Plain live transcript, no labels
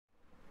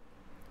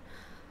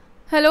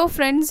Hello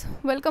friends,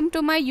 welcome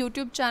to my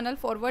YouTube channel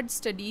forward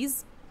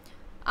studies.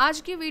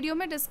 आज की video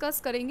में discuss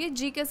करेंगे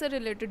जीके से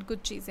रिलेटेड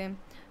कुछ चीज़ें।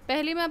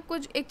 पहले मैं आपको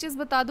एक चीज़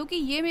बता दूं कि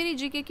ये मेरी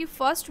जीके की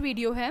फर्स्ट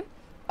वीडियो है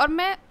और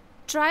मैं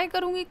ट्राई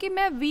करूँगी कि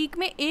मैं वीक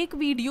में एक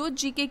वीडियो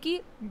जीके की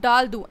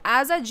डाल दूँ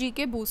एज अ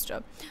जीके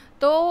बूस्टर।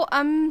 तो आई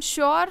एम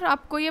श्योर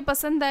आपको ये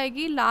पसंद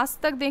आएगी,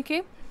 लास्ट तक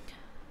देखें।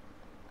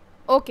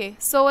 Okay,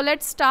 so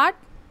let's start.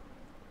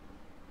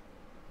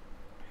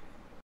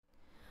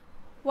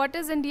 What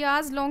is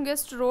India's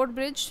longest road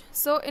bridge?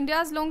 So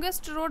India's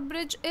longest road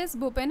bridge is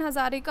Bhupen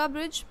Hazarika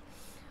Bridge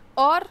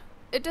or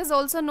it is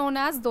also known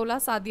as Dola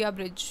Sadia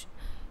Bridge.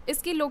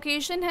 इसकी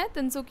location है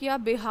Tinsukia,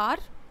 Bihar.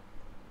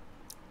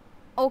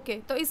 Okay,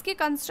 तो इसकी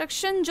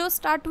construction जो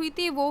start हुई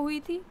थी वो हुई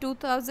थी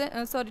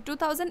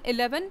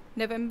 2011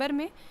 नवंबर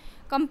में।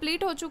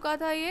 कंप्लीट हो चुका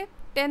था ये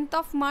 10th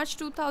of March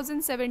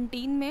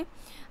 2017 में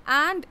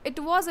and it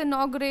was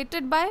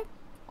inaugurated bye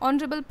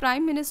Honorable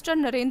Prime Minister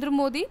Narendra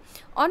Modi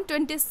on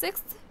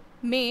 26th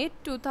May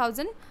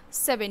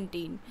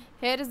 2017.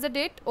 Here is the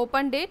date,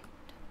 open date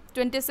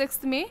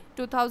 26th May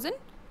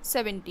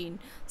 2017.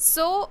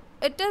 So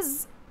it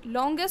is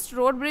longest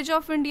road bridge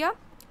of India.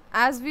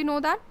 As we know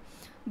that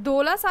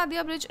Dola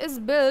Sadia Bridge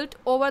is built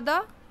over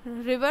the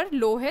river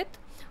Lohit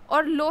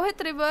और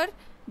Lohit river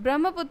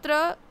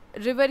Brahmaputra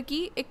river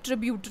की एक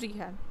tributary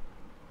है।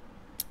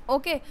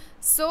 Okay,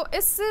 सो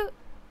इस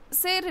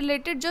से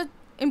related जो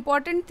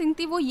important thing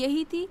थी वो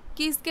यही थी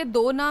कि इसके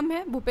दो नाम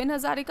हैं, भूपेन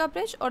हजारिका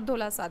ब्रिज और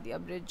धोला सादिया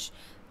ब्रिज।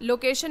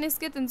 लोकेशन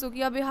इसके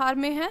तिनसुकिया बिहार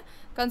में है।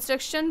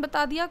 कंस्ट्रक्शन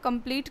बता दिया,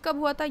 कंप्लीट कब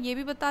हुआ था ये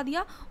भी बता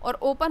दिया और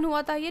ओपन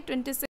हुआ था ये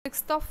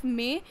 26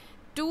 मई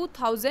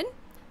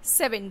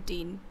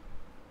 2017।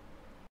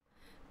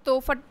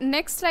 तो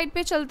नेक्स्ट स्लाइड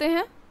पे चलते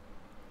हैं।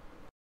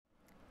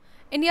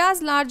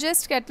 India's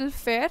largest cattle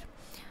fair.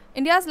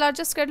 India's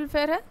largest cattle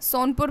fair है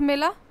सोनपुर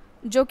मेला,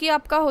 जो कि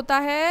आपका होता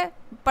है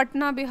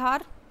पटना,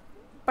 बिहार।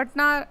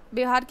 पटना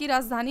बिहार की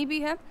राजधानी भी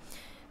है।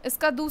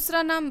 इसका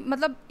दूसरा नाम,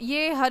 मतलब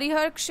ये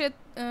हरिहर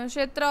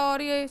क्षेत्र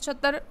और ये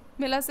छतर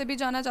मेला से भी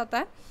जाना जाता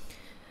है।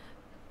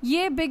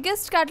 ये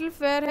बिगेस्ट कैटल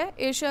फेयर है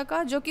एशिया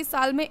का, जो कि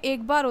साल में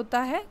एक बार होता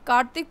है।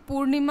 कार्तिक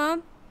पूर्णिमा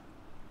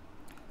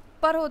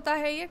पर होता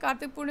है ये,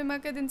 कार्तिक पूर्णिमा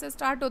के दिन से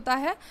स्टार्ट होता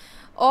है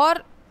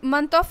और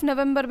मंथ ऑफ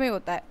नवंबर में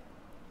होता है।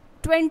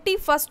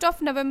 21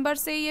 ऑफ नवंबर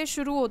से ये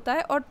शुरू होता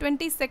है और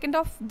 22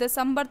 ऑफ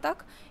दिसंबर तक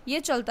ये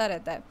चलता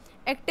रहता है।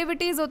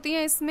 एक्टिविटीज़ होती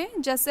हैं इसमें,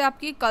 जैसे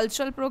आपकी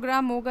कल्चरल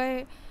प्रोग्राम हो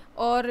गए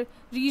और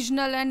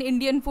रीजनल एंड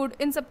इंडियन फूड,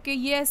 इन सब के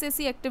ये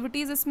ऐसी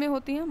एक्टिविटीज़ इसमें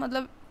होती हैं।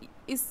 मतलब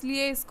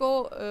इसलिए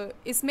इसको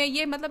इसमें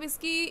ये, मतलब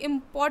इसकी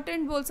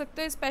इम्पॉर्टेंट बोल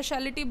सकते हो,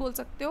 स्पेशलिटी बोल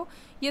सकते हो,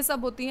 ये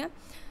सब होती हैं।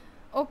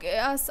 ओके,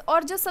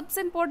 और जो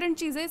सबसे इम्पोर्टेंट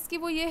चीज़ है इसकी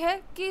वो ये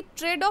है कि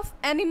ट्रेड ऑफ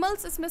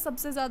एनिमल्स इसमें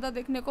सबसे ज़्यादा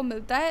देखने को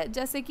मिलता है,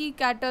 जैसे कि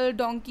cattle,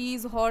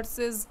 डोंकीज़,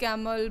 horses,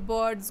 camel,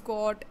 birds,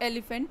 got,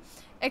 elephant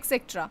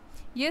etcetera.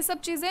 ये सब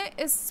चीज़ें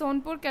इस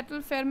सोनपुर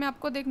कैटल फेयर में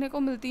आपको देखने को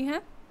मिलती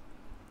हैं।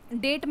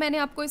 डेट मैंने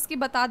आपको इसकी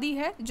बता दी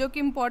है, जो कि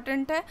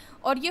इम्पॉर्टेंट है।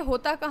 और ये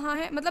होता कहाँ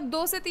है, मतलब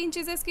 2 से 3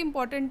 चीज़ें इसकी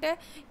इम्पॉर्टेंट है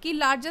कि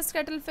लार्जेस्ट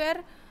कैटल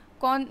फेयर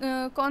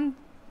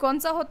कौन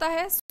सा होता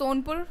है।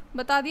 सोनपुर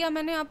बता दिया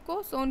मैंने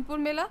आपको, सोनपुर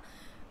मेला।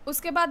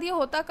 उसके बाद ये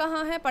होता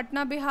कहाँ है,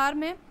 पटना बिहार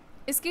में।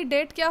 इसकी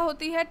डेट क्या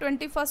होती है,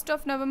 21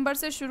 ऑफ नवंबर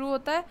से शुरू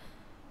होता है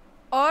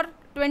और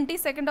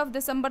 22 ऑफ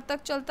दिसंबर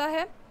तक चलता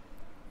है।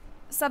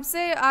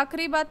 सबसे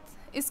आखिरी बात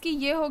इसकी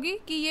ये होगी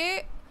कि ये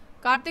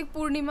कार्तिक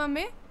पूर्णिमा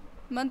में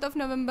मंथ ऑफ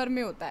नवंबर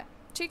में होता है।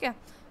 ठीक है,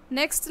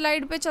 नेक्स्ट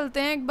स्लाइड पे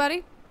चलते हैं एक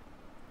बारी।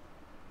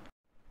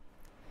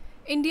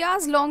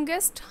 India's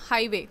longest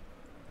highway.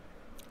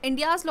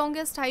 India's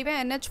longest highway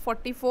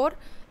NH44।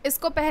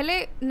 इसको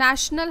पहले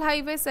नेशनल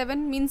हाईवे 7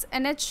 मीन्स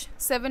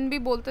NH7 भी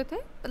बोलते थे,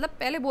 मतलब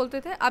पहले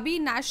बोलते थे, अभी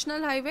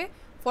नेशनल हाईवे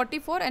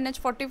 44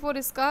 NH44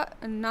 इसका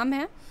नाम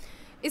है।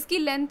 इसकी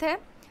लेंथ है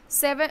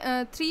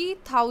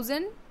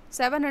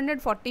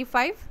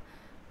 3745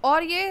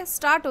 और ये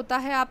स्टार्ट होता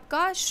है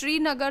आपका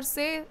श्रीनगर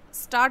से,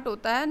 स्टार्ट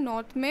होता है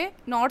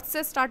नॉर्थ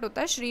से स्टार्ट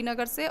होता है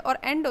श्रीनगर से और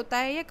एंड होता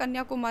है ये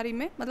कन्याकुमारी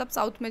में, मतलब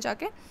साउथ में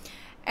जाके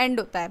एंड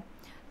होता है।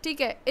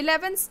 ठीक है,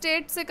 11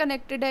 स्टेट से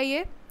कनेक्टेड है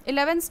ये।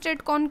 11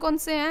 स्टेट कौन कौन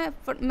से हैं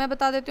मैं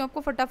बता देती हूँ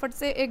आपको फटाफट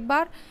से एक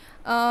बार।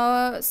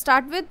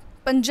 स्टार्ट विद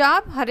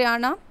पंजाब,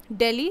 हरियाणा,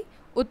 दिल्ली,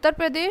 उत्तर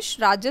प्रदेश,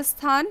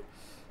 राजस्थान,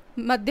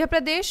 मध्य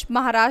प्रदेश,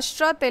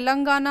 महाराष्ट्र,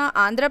 तेलंगाना,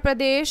 आंध्र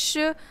प्रदेश,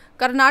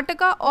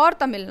 कर्नाटका और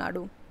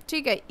तमिलनाडु।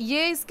 ठीक है,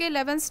 ये इसके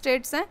 11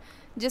 स्टेट्स हैं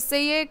जिससे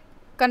ये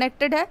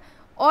कनेक्टेड है।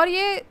 और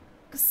ये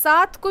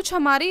 7 कुछ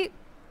हमारी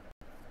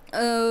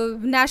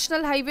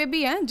नेशनल हाईवे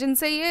भी हैं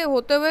जिनसे ये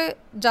होते हुए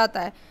जाता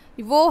है।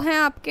 वो हैं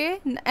आपके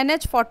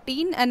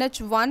NH14,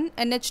 NH1,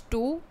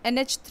 NH2,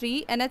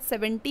 NH3,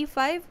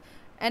 NH75,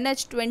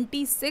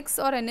 NH26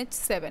 और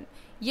NH7।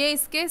 ये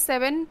इसके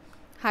 7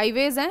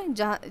 हाईवेज़ हैं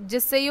जहाँ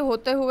जिससे ये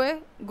होते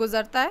हुए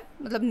गुज़रता है,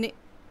 मतलब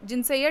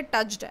जिनसे ये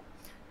टच्ड है।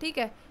 ठीक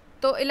है,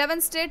 तो 11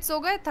 स्टेट्स हो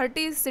गए,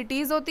 30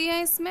 सिटीज़ होती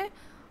हैं इसमें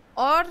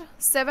और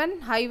 7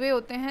 हाईवे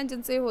होते हैं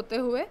जिनसे होते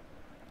हुए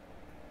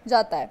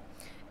जाता है।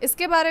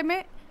 इसके बारे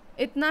में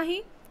इतना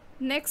ही।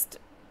 नेक्स्ट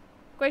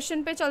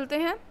क्वेश्चन पे चलते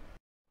हैं।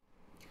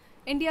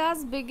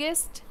 इंडियाज़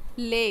बिगेस्ट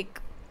लेक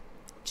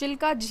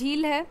चिल्का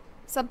झील है,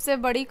 सबसे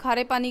बड़ी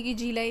खारे पानी की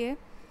झील है ये।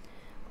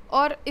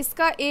 और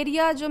इसका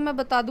एरिया जो मैं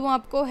बता दूं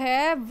आपको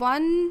है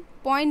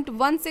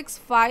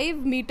 1.165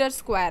 मीटर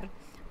स्क्वायर।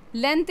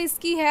 लेंथ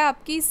इसकी है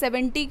आपकी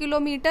 70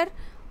 किलोमीटर।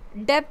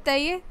 डेप्थ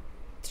है ये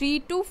 3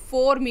 to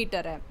 4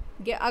 मीटर है।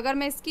 ये अगर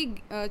मैं इसकी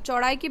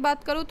चौड़ाई की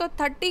बात करूं तो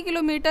 30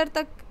 किलोमीटर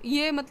तक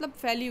ये मतलब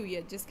फैली हुई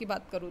है जिसकी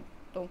बात करूं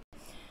तो।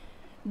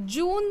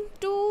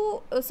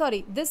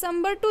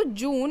 दिसंबर टू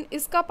जून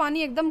इसका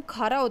पानी एकदम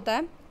खारा होता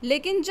है,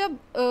 लेकिन जब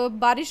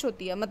बारिश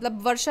होती है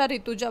मतलब वर्षा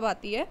ऋतु जब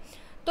आती है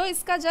तो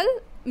इसका जल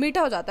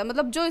मीठा हो जाता है,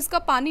 मतलब जो इसका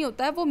पानी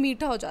होता है वो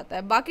मीठा हो जाता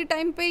है। बाकी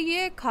टाइम पे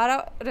ये खारा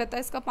रहता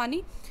है इसका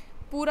पानी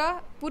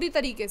पूरी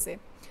तरीके से।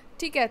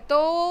 ठीक है,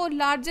 तो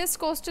largest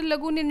coastal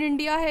lagoon in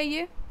India है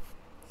ये।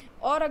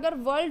 और अगर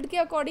वर्ल्ड के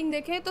अकॉर्डिंग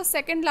देखें तो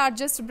second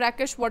largest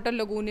brackish water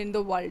lagoon in the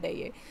world है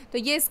ये। तो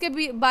ये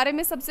इसके बारे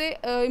में सबसे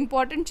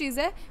इम्पॉर्टेंट चीज़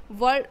है।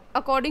 World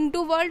according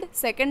to world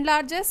second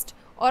largest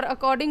और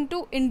अकॉर्डिंग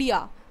टू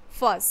इंडिया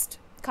फर्स्ट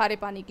खारे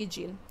पानी की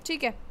झील।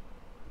 ठीक है,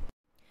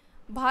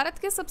 भारत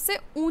के सबसे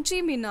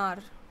ऊंची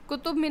मीनार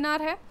कुतुब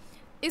मीनार है।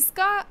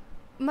 इसका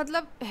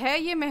मतलब है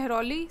ये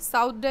मेहरौली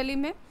साउथ दिल्ली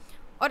में,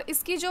 और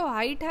इसकी जो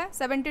हाइट है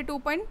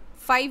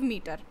 72.5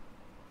 मीटर।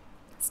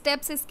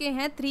 स्टेप्स इसके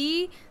हैं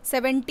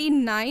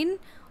 379,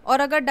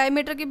 और अगर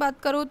डायमीटर की बात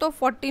करूँ तो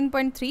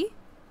 14.3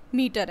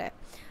 मीटर है।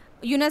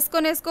 यूनेस्को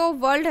ने इसको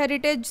वर्ल्ड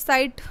हेरिटेज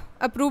साइट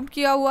अप्रूव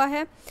किया हुआ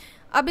है।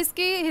 अब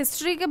इसकी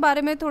हिस्ट्री के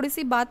बारे में थोड़ी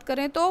सी बात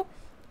करें तो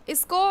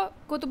इसको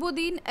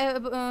कुतुबुद्दीन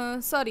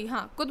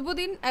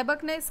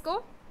ऐबक ने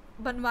इसको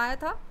बनवाया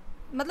था,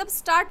 मतलब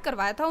स्टार्ट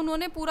करवाया था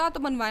उन्होंने, पूरा तो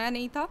बनवाया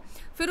नहीं था।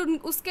 फिर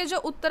उसके जो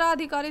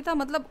उत्तराधिकारी था,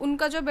 मतलब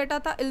उनका जो बेटा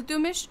था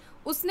इल्तुतमिश,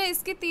 उसने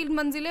इसकी 3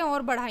 मंजिलें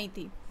और बढ़ाई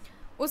थी।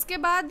 उसके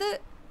बाद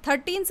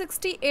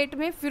 1368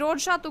 में फिरोज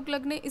शाह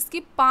तुगलक ने इसकी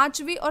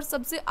 5वीं और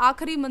सबसे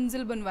आखिरी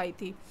मंजिल बनवाई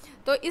थी।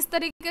 तो इस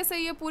तरीके से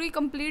ये पूरी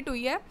कंप्लीट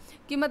हुई है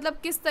कि मतलब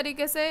किस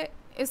तरीके से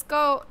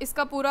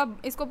इसको पूरा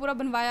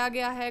बनवाया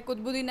गया है।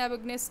 कुतुबुद्दीन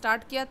ऐबक ने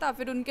स्टार्ट किया था,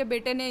 फिर उनके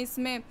बेटे ने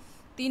इसमें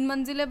 3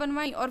 मंजिलें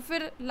बनवाई, और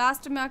फिर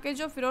लास्ट में आके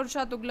जो फिरोज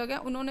शाह तुगलक है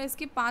उन्होंने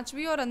इसकी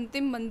 5वीं और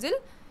अंतिम मंजिल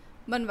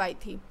बनवाई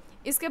थी।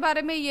 इसके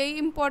बारे में यही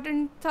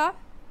इम्पोर्टेंट था।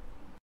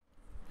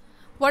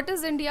 What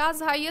is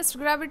India's highest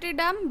gravity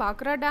dam?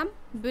 Baccarat dam,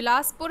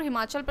 Bilaspur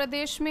Himachal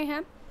Pradesh में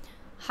है।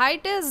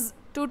 Height is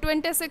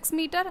 226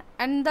 metre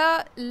and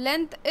the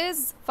length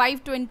is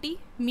 520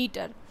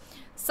 metre.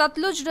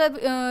 Sutlej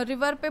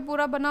river पे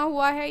पूरा बना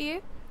हुआ है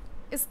ये।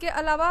 इसके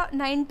अलावा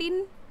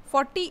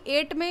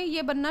 1948 में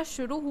ये बनना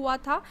शुरू हुआ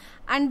था,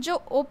 एंड जो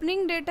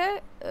ओपनिंग डेट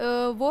है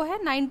वो है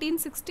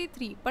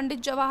 1963।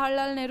 पंडित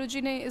जवाहरलाल नेहरू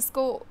जी ने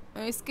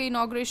इसके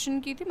इनॉग्रेशन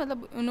की थी,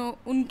 मतलब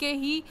उनके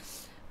ही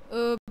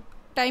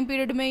टाइम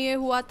पीरियड में ये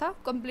हुआ था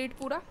कंप्लीट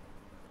पूरा।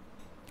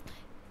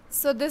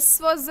 So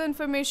this was the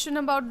information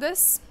about this.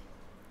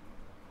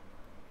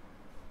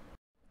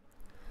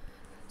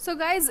 So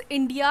guys,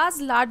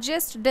 India's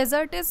largest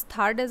desert is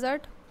Thar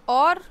desert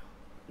और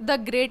the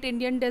great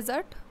Indian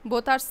desert,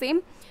 both are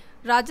same.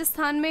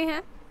 Rajasthan में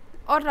है,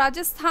 और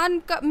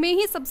राजस्थान में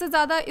ही सबसे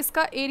ज़्यादा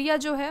इसका एरिया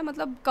जो है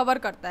मतलब कवर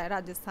करता है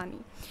राजस्थानी।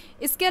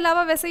 इसके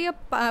अलावा वैसे ये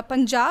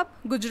पंजाब,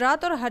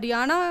 गुजरात और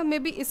हरियाणा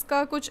में भी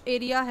इसका कुछ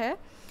एरिया है,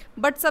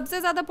 बट सबसे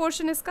ज़्यादा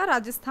पोर्शन इसका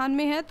राजस्थान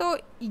में है। तो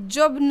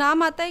जब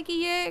नाम आता है कि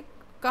ये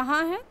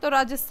कहाँ है तो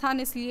राजस्थान,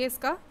 इसलिए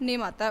इसका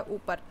नेम आता है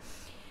ऊपर।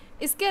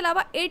 इसके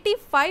अलावा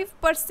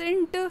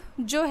 85%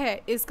 जो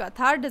है इसका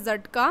थार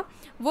डेजर्ट का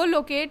वो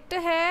लोकेट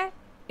है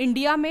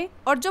इंडिया में,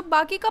 और जो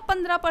बाकी का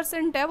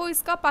 15% है वो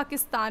इसका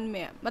पाकिस्तान में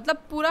है। मतलब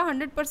पूरा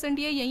 100%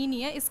 ये यही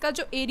नहीं है। इसका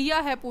जो एरिया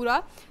है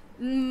पूरा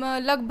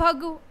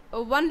लगभग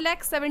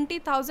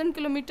 1,70,000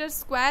 किलोमीटर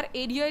स्क्वायर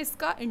एरिया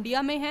इसका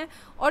इंडिया में है,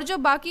 और जो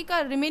बाकी का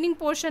रिमेनिंग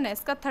पोर्शन है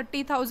इसका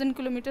 30,000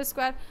 किलोमीटर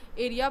स्क्वायर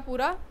एरिया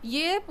पूरा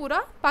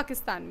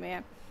पाकिस्तान में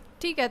है।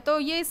 ठीक है, तो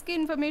ये इसकी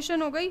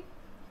इन्फॉर्मेशन हो गई।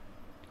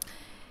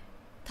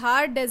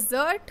 Thar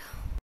desert,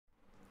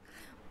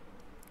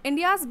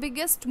 India's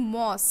biggest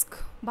mask,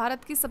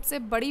 Bharat की सबसे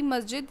बड़ी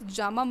मस्जिद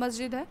जामा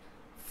मस्जिद है,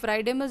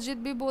 फ्राइडे मस्जिद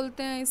भी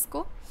बोलते हैं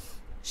इसको।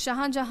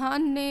 शाहजहां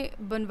ने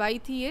बनवाई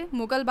थी ये,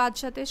 मुग़ल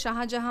बादशाह थे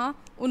शाहजहां,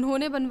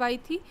 उन्होंने बनवाई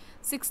थी।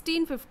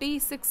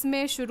 1656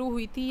 में शुरू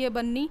हुई थी ये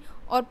बननी,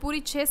 और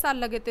पूरी 6 साल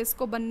लगे थे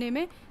इसको बनने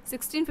में।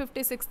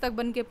 1656 तक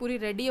बन के पूरी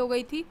रेडी हो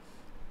गई थी।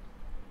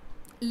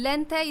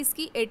 लेंथ है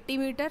इसकी 80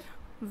 मीटर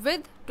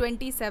विद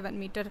 27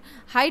 मीटर।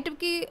 हाइट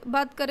की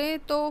बात करें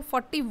तो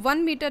 41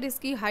 मीटर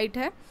इसकी हाइट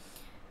है।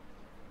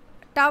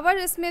 टावर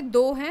इसमें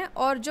 2 हैं,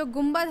 और जो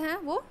गुंबद हैं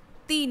वो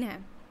 3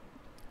 हैं।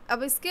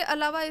 अब इसके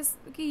अलावा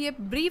इसकी ये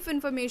ब्रीफ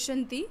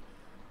इंफॉर्मेशन थी।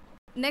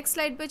 नेक्स्ट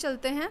स्लाइड पे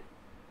चलते हैं।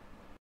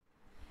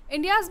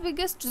 इंडियाज़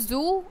बिगेस्ट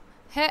ज़ू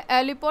है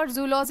एलिपोर्ट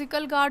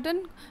जूलॉजिकल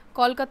गार्डन,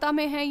 कोलकाता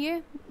में है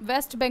ये,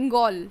 वेस्ट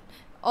बंगाल,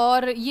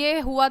 और ये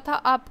हुआ था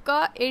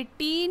आपका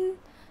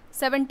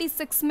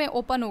 1876 में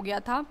ओपन हो गया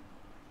था।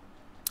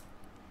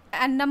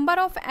 एंड नंबर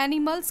ऑफ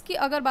एनिमल्स की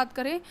अगर बात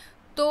करें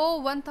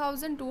तो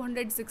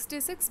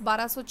 1266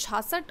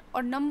 1266,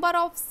 और नंबर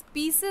ऑफ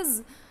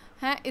स्पीसीज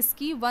है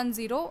इसकी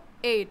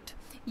 108।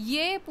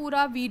 ये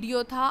पूरा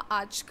वीडियो था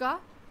आज का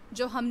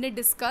जो हमने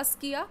डिस्कस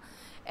किया।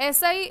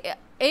 ऐसा ही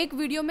एक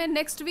वीडियो में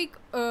नेक्स्ट वीक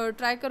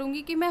ट्राई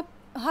करूँगी कि मैं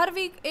हर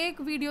वीक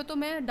एक वीडियो तो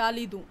मैं डाल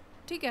ही दूँ,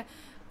 ठीक है।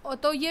 और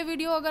तो ये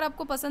वीडियो अगर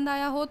आपको पसंद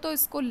आया हो तो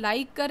इसको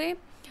लाइक करें,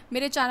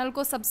 मेरे चैनल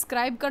को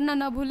सब्सक्राइब करना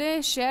ना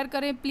भूलें, शेयर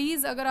करें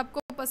प्लीज़ अगर आपको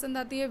पसंद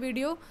आती है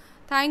video.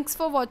 Thanks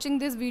for watching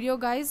this video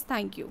guys,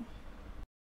 thank you.